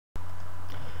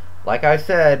Like I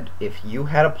said, if you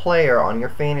had a player on your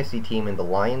fantasy team in the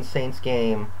Lions Saints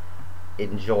game,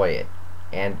 enjoy it.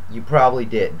 And you probably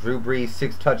did. Drew Brees,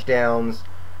 6 touchdowns,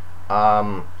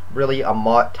 really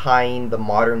tying the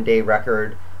modern day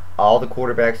record. All the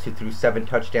quarterbacks who threw 7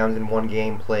 touchdowns in one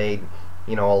game played,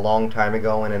 a long time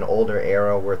ago in an older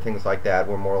era where things like that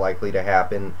were more likely to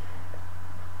happen.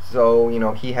 So,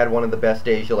 he had one of the best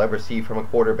days you'll ever see from a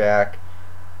quarterback.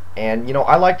 And,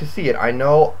 I like to see it. I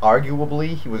know,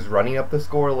 arguably, he was running up the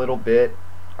score a little bit.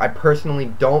 I personally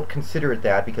don't consider it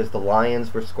that because the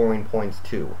Lions were scoring points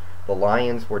too. The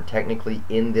Lions were technically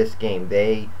in this game.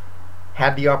 They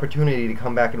had the opportunity to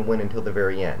come back and win until the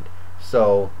very end.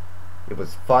 So, it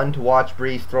was fun to watch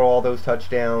Brees throw all those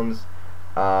touchdowns.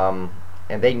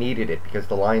 And they needed it because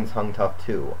the Lions hung tough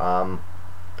too.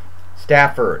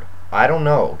 Stafford, I don't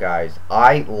know, guys.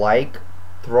 I like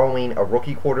throwing a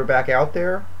rookie quarterback out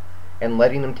there and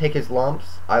letting him take his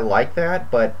lumps. I like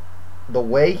that, but the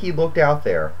way he looked out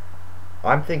there,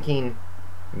 I'm thinking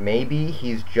maybe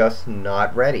he's just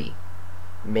not ready.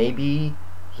 Maybe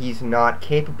he's not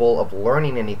capable of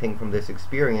learning anything from this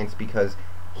experience because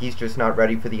he's just not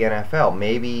ready for the NFL.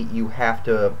 Maybe you have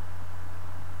to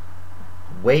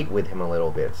wait with him a little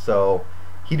bit. So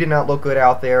he did not look good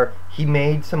out there. He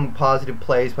made some positive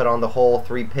plays, but on the whole,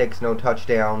 3 picks, no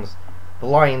touchdowns. The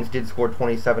Lions did score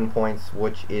 27 points,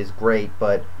 which is great,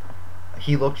 but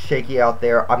he looked shaky out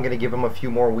there. I'm going to give him a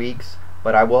few more weeks,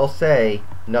 but I will say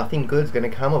nothing good's going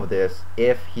to come of this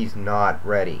if he's not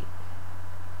ready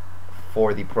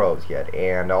for the pros yet.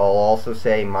 And I'll also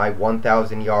say my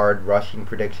 1,000-yard rushing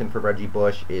prediction for Reggie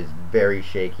Bush is very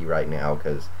shaky right now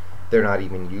because they're not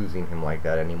even using him like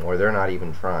that anymore. They're not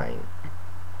even trying.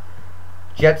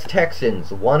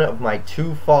 Jets-Texans, one of my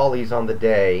 2 follies on the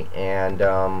day, and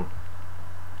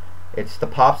it's the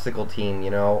popsicle team,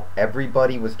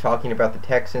 Everybody was talking about the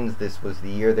Texans. This was the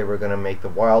year they were going to make the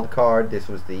wild card. This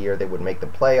was the year they would make the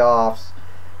playoffs.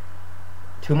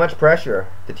 Too much pressure.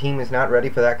 The team is not ready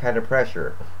for that kind of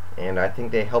pressure. And I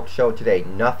think they helped show today.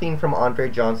 Nothing from Andre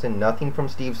Johnson, nothing from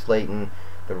Steve Slayton.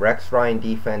 The Rex Ryan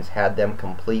defense had them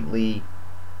completely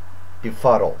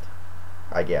befuddled,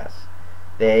 I guess.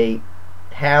 They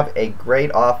have a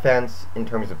great offense in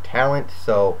terms of talent,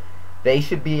 so they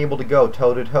should be able to go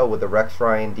toe-to-toe with the Rex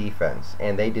Ryan defense,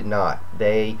 and they did not.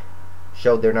 They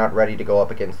showed they're not ready to go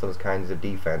up against those kinds of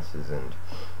defenses, and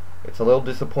it's a little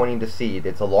disappointing to see.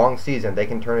 It's a long season. They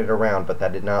can turn it around, but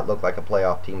that did not look like a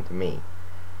playoff team to me.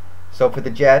 So for the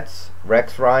Jets,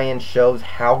 Rex Ryan shows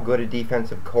how good a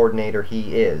defensive coordinator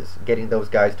he is, getting those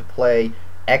guys to play.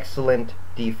 Excellent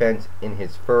defense in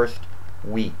his first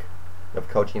week of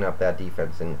coaching up that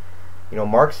defense. And,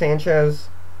 Mark Sanchez,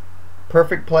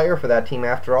 perfect player for that team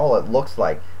after all, it looks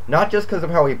like. Not just because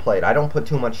of how he played. I don't put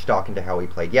too much stock into how he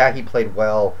played. Yeah, he played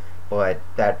well, but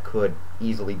that could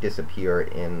easily disappear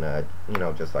in,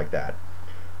 just like that.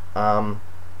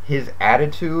 His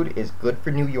attitude is good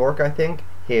for New York, I think.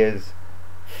 His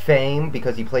fame,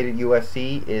 because he played at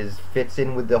USC, fits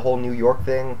in with the whole New York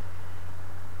thing.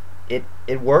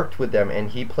 It worked with them,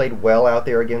 and he played well out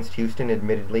there against Houston,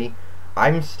 admittedly.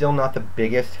 I'm still not the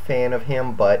biggest fan of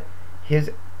him, but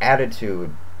his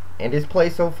attitude and his play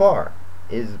so far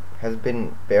has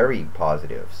been very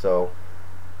positive. So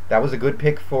that was a good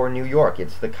pick for New York.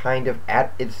 It's the kind of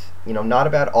it's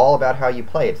not all about how you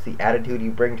play. It's the attitude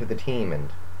you bring to the team, and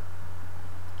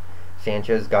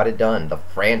Sanchez got it done. The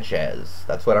franchise.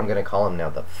 That's what I'm going to call him now.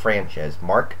 The franchise.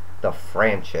 Mark the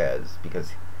franchise,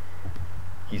 because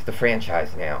he's the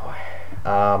franchise now.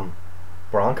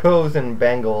 Broncos and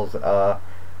Bengals.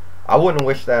 I wouldn't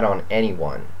wish that on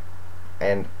anyone.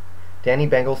 And to any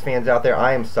Bengals fans out there,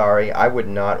 I am sorry. I would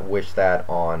not wish that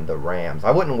on the Rams.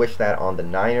 I wouldn't wish that on the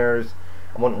Niners.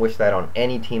 I wouldn't wish that on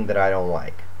any team that I don't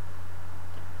like.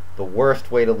 The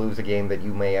worst way to lose a game that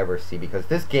you may ever see, because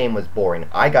this game was boring.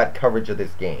 I got coverage of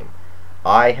this game.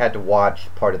 I had to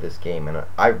watch part of this game, and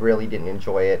I really didn't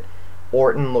enjoy it.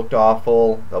 Orton looked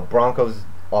awful. The Broncos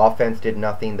offense did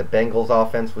nothing. The Bengals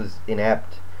offense was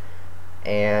inept.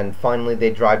 And finally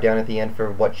they drive down at the end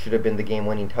for what should have been the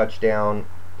game-winning touchdown.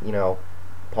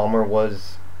 Palmer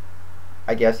was,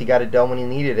 I guess he got it done when he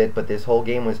needed it, but this whole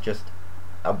game was just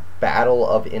a battle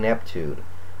of ineptitude.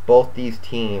 Both these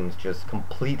teams just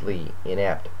completely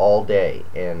inept all day.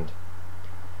 And,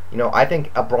 I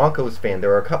think a Broncos fan,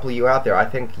 there are a couple of you out there, I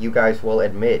think you guys will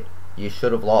admit you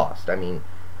should have lost. And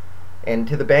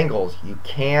to the Bengals, you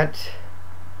can't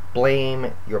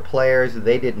blame your players.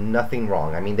 They did nothing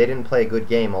wrong. They didn't play a good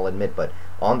game, I'll admit, but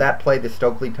on that play, the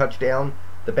Stokely touchdown,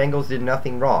 the Bengals did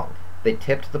nothing wrong. They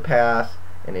tipped the pass,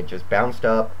 and it just bounced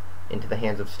up into the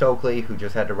hands of Stokely, who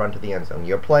just had to run to the end zone.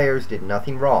 Your players did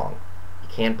nothing wrong. You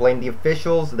Can't blame the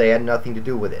officials. They had nothing to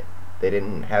do with it. They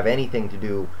didn't have anything to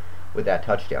do with that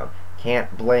touchdown.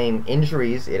 Can't blame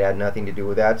injuries. It had nothing to do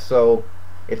with that. So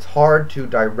it's hard to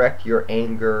direct your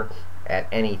anger at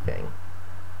anything.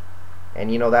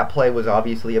 And, you know, that play was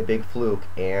obviously a big fluke.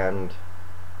 And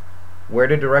where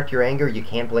to direct your anger? You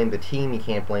can't blame the team. You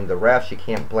can't blame the refs. You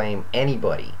can't blame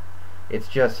anybody. It's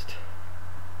just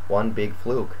one big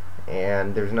fluke.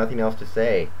 And there's nothing else to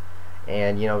say.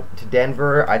 And, you know, to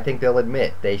Denver, I think they'll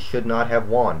admit they should not have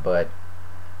won. But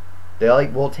they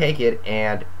will take it.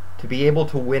 And to be able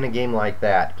to win a game like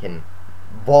that can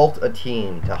vault a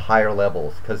team to higher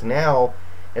levels. Because now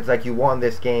it's like you won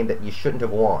this game that you shouldn't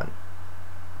have won.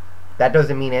 That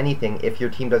doesn't mean anything if your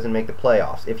team doesn't make the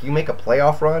playoffs. If you make a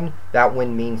playoff run, that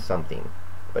win means something.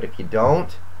 But if you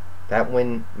don't, that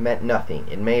win meant nothing.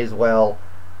 It may as well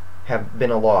have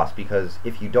been a loss, because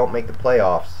if you don't make the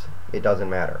playoffs, it doesn't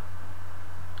matter.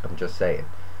 I'm just saying.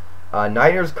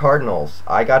 Niners-Cardinals.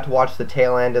 I got to watch the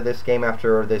tail end of this game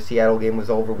after the Seattle game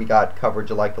was over. We got coverage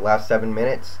of like the last 7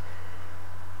 minutes.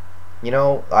 You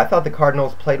know, I thought the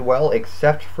Cardinals played well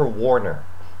except for Warner.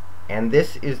 And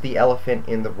this is the elephant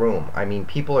in the room. I mean,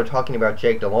 people are talking about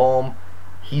Jake Delhomme.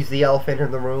 He's the elephant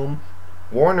in the room.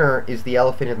 Warner is the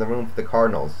elephant in the room for the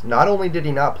Cardinals. Not only did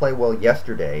he not play well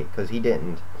yesterday, because he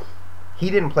didn't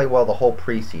play well the whole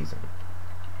preseason.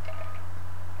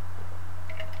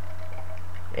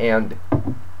 And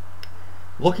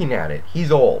looking at it,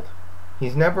 he's old.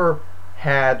 He's never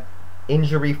had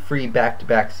injury-free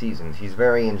back-to-back seasons. He's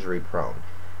very injury-prone.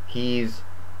 He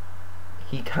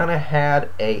kind of had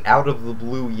a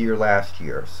out-of-the-blue year last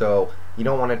year, so you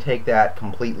don't want to take that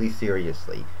completely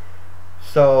seriously.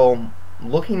 So,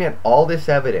 looking at all this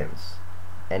evidence,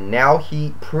 and now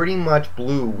he pretty much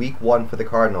blew week 1 for the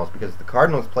Cardinals, because the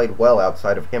Cardinals played well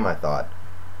outside of him, I thought.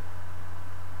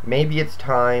 Maybe it's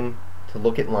time to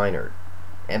look at Leinart.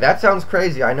 And that sounds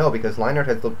crazy, I know, because Leinart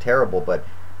has looked terrible, but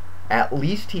at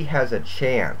least he has a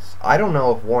chance. I don't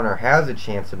know if Warner has a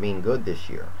chance of being good this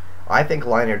year. I think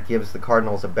Leinart gives the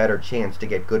Cardinals a better chance to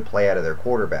get good play out of their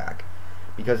quarterback.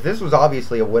 Because this was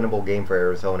obviously a winnable game for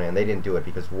Arizona, and they didn't do it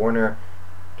because Warner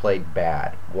played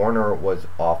bad. Warner was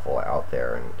awful out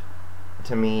there, and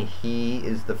to me,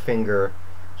 he's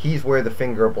where the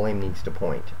finger of blame needs to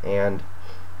point. And,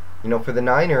 you know, for the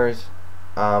Niners,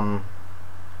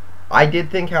 I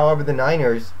did think, however, the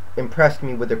Niners impressed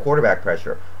me with their quarterback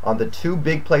pressure. On the 2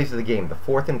 big plays of the game, the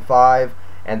 4th and 5,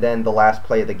 and then the last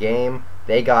play of the game,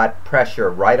 they got pressure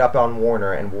right up on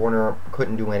Warner, and Warner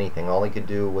couldn't do anything. All he could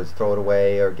do was throw it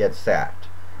away or get sacked.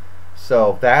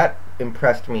 So that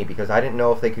impressed me, because I didn't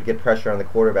know if they could get pressure on the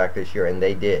quarterback this year, and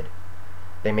they did.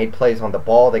 They made plays on the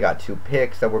ball. They got 2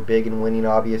 picks that were big in winning,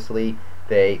 obviously.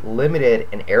 They limited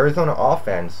an Arizona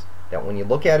offense that, when you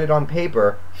look at it on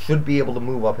paper, should be able to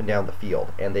move up and down the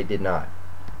field, and they did not.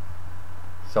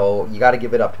 So you got to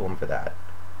give it up to them for that.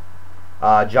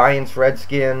 Giants,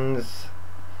 Redskins,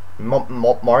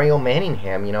 Mario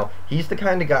Manningham, you know, he's the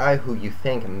kind of guy who you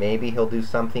think maybe he'll do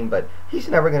something, but he's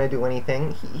never going to do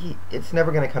anything. It's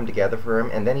never going to come together for him,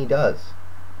 and then he does.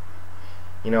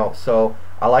 You know, so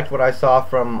I liked what I saw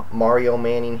from Mario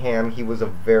Manningham. He was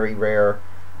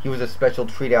a special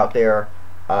treat out there.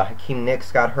 Hakeem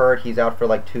Nicks got hurt. He's out for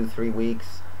like 2-3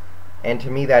 weeks. And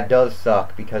to me, that does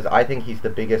suck, because I think he's the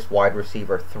biggest wide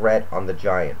receiver threat on the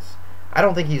Giants. I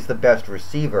don't think he's the best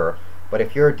receiver, but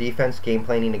if you're a defense game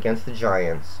planning against the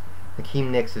Giants,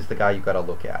 Hakeem Nicks is the guy you got to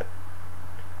look at.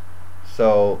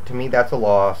 So, to me, that's a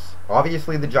loss.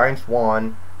 Obviously, the Giants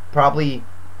won. Probably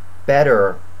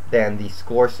better than the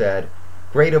score said.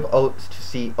 Great of Oates to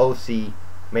see OC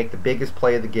make the biggest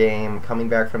play of the game, coming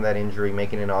back from that injury,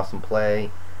 making an awesome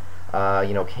play.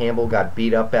 You know, Campbell got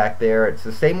beat up back there. It's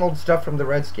the same old stuff from the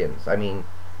Redskins. I mean,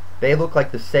 they look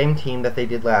like the same team that they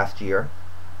did last year.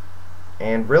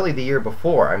 And really the year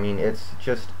before. I mean, it's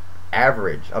just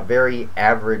average. A very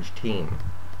average team.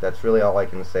 That's really all I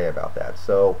can say about that.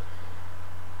 So,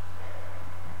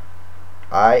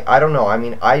 I don't know. I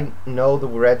mean, I know the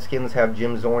Redskins have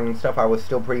Jim Zorn and stuff. I was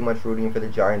still pretty much rooting for the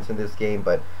Giants in this game,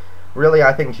 but really,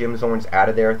 I think Jim Zorn's out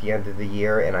of there at the end of the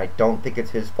year, and I don't think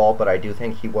it's his fault, but I do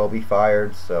think he will be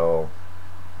fired, so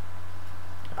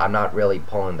I'm not really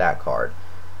pulling that card.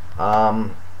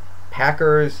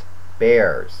 Packers,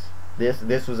 Bears.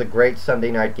 This was a great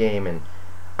Sunday night game, and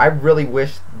I really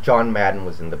wish John Madden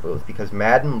was in the booth, because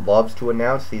Madden loves to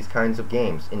announce these kinds of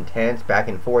games. Intense, back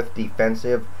and forth,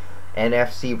 defensive,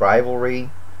 NFC rivalry.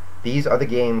 These are the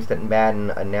games that Madden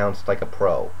announced like a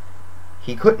pro.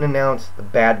 He couldn't announce the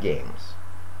bad games.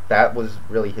 That was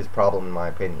really his problem, in my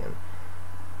opinion.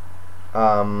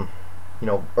 You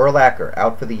know, Urlacher,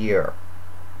 out for the year.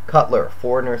 Cutler,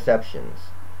 4 interceptions.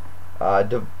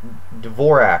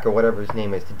 Dvorak, or whatever his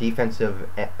name is, the defensive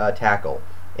tackle.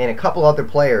 And a couple other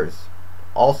players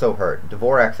also hurt.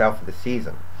 Dvorak's out for the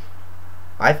season.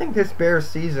 I think this Bears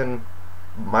season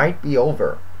might be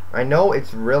over. I know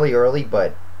it's really early,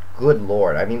 but good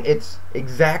lord. I mean, it's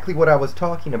exactly what I was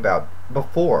talking about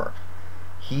before.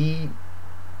 He,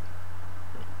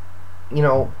 you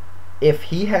know, if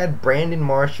he had Brandon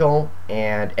Marshall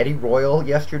and Eddie Royal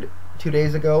 2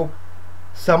 days ago,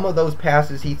 some of those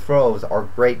passes he throws are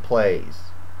great plays.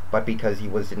 But because he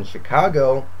was in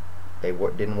Chicago, they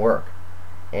didn't work.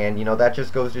 And, that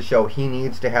just goes to show he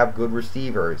needs to have good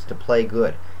receivers to play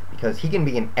good. Because he can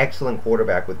be an excellent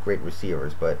quarterback with great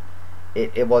receivers, but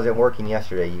it wasn't working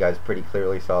yesterday. You guys pretty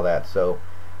clearly saw that. So,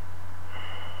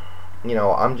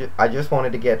 I just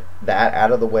wanted to get that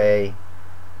out of the way.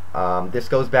 This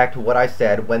goes back to what I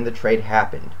said when the trade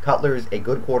happened. Cutler's a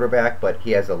good quarterback, but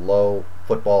he has a low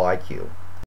football IQ.